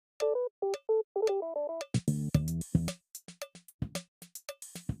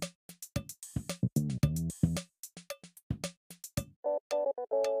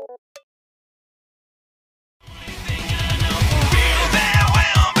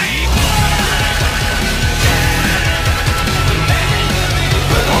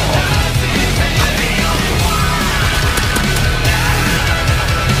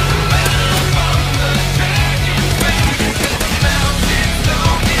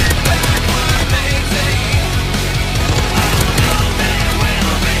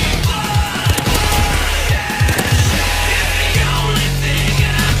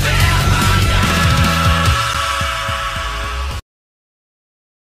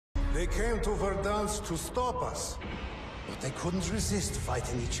They came to Verdansk to stop us, but they couldn't resist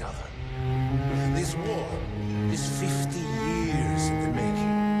fighting each other. This war is 50 years in the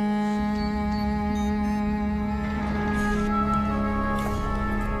making.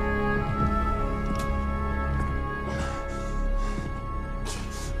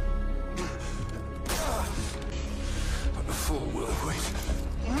 But the fool will wait.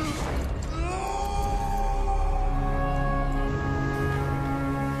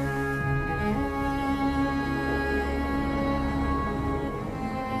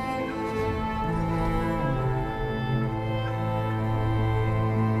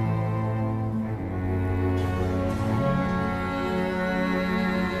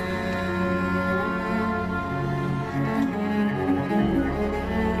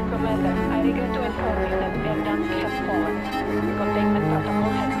 I regret to inform you that Verdansk has fallen. Containment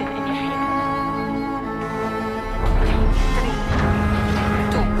protocol has been initiated. 3,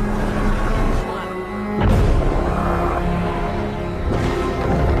 2,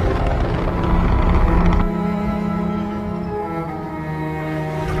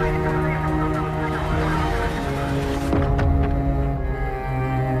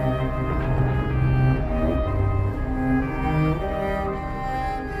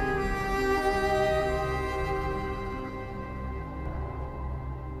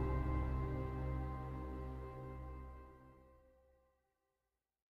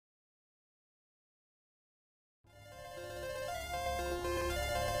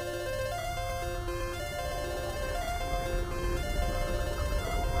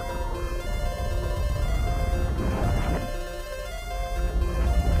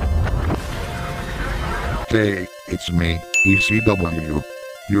 Hey, it's me, ECW.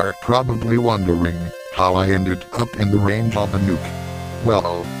 You're probably wondering how I ended up in the range of a nuke.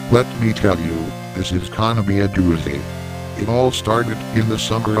 Well, let me tell you, this is gonna be a doozy. It all started in the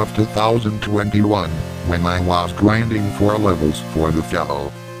summer of 2021, when I was grinding for levels for the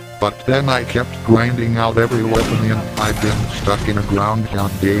fellow. But then I kept grinding out every weapon and I've been stuck in a ground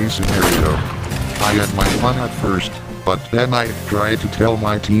pound day scenario. I had my fun at first, but then I tried to tell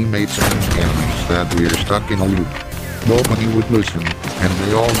my teammates and enemies that we're stuck in a loop. Nobody would listen, and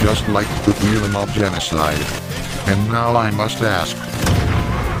they all just liked the feeling of genocide. And now I must ask,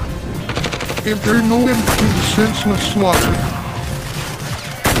 is there no end to the senseless slaughter?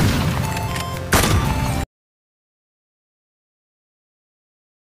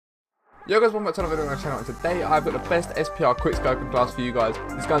 Yo guys, welcome back to another video on my channel, and today I've got the best SPR quickscoping class for you guys.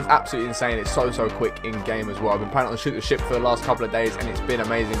 This gun's absolutely insane, it's so quick in game as well. I've been playing on the shoot the ship for the last couple of days and it's been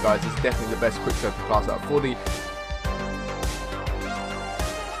amazing guys. It's definitely the best quickscoping class out of 40.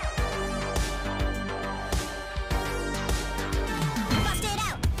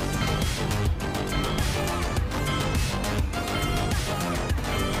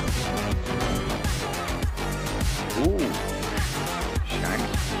 Ooh, shank.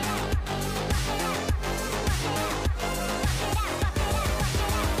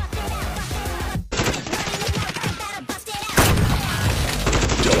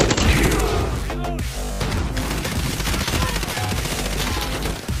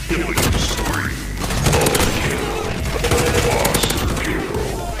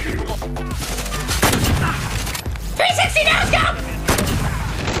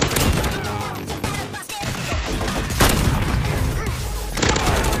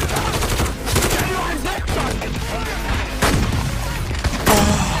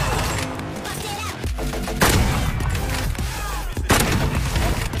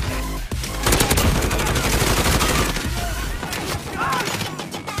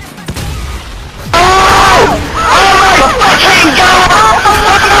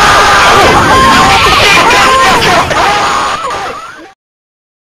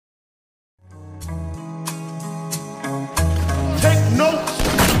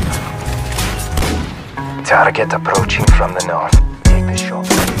 Target approaching from the north. Take the shot.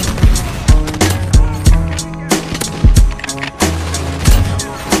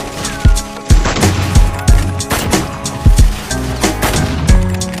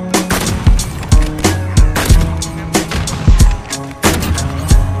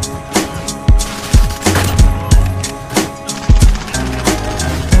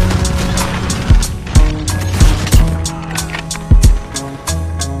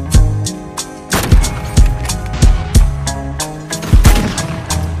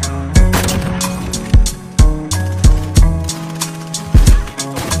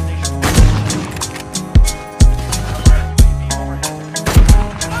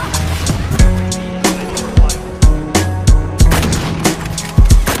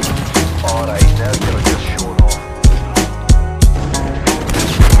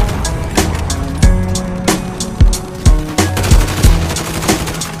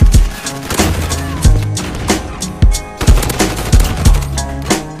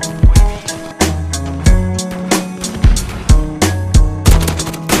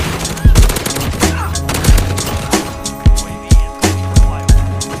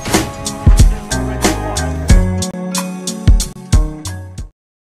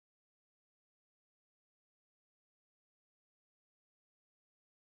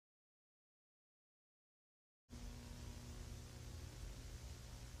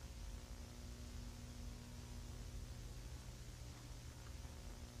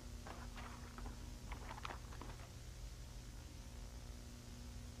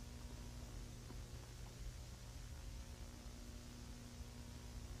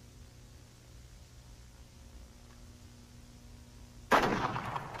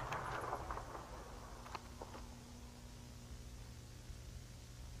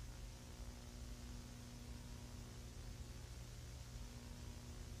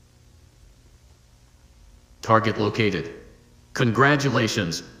 target located.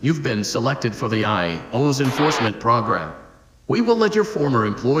 Congratulations, you've been selected for the IO's enforcement program. We will let your former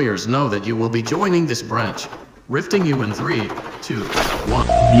employers know that you will be joining this branch. Rifting you in 3, 2, 1.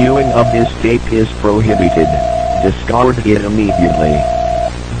 Viewing of this tape is prohibited. Discard it immediately.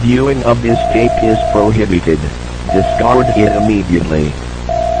 Viewing of this tape is prohibited. Discard it immediately.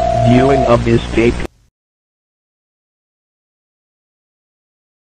 Viewing of this tape